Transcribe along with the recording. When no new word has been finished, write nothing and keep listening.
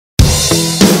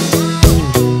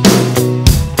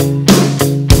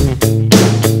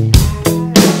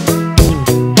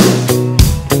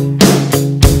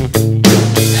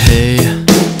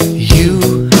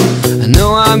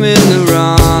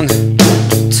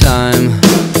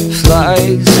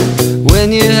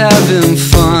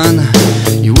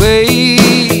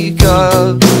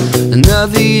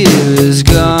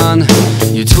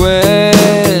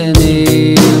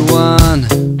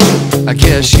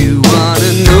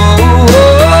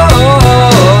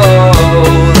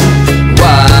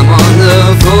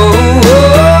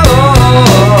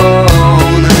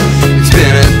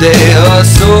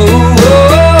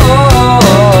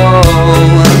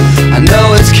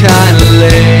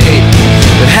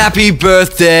happy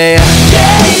birthday.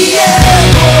 Yeah,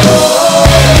 yeah, oh.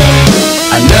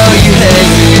 I know you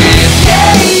hate me.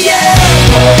 Yeah,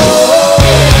 yeah, oh.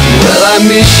 Well, I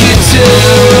miss you too.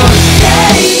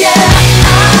 Yeah, yeah,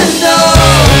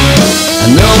 I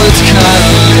know it's kinda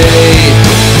late,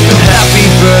 but happy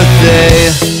birthday.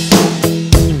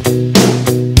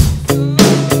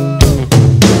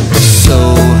 So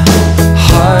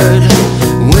hard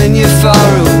when you're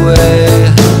far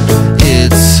away.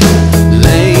 It's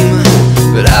lame,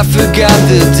 but I forgot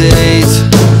the date.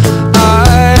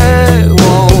 I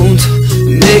won't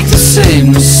make the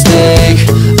same mistake.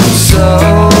 I'm so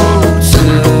to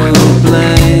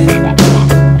blame.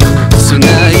 So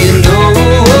now you know.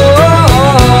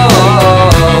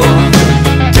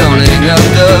 Don't hang up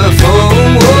the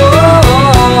phone.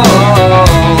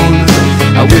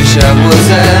 I wish I was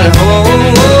at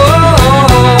home.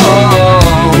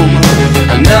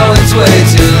 I know it's way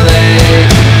too late,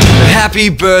 but happy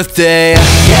birthday.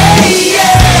 Yeah,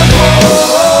 yeah,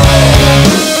 oh.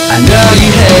 I know you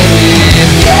hate me.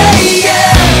 Yeah,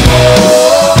 yeah,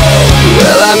 oh.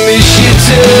 Well, I miss you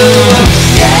too.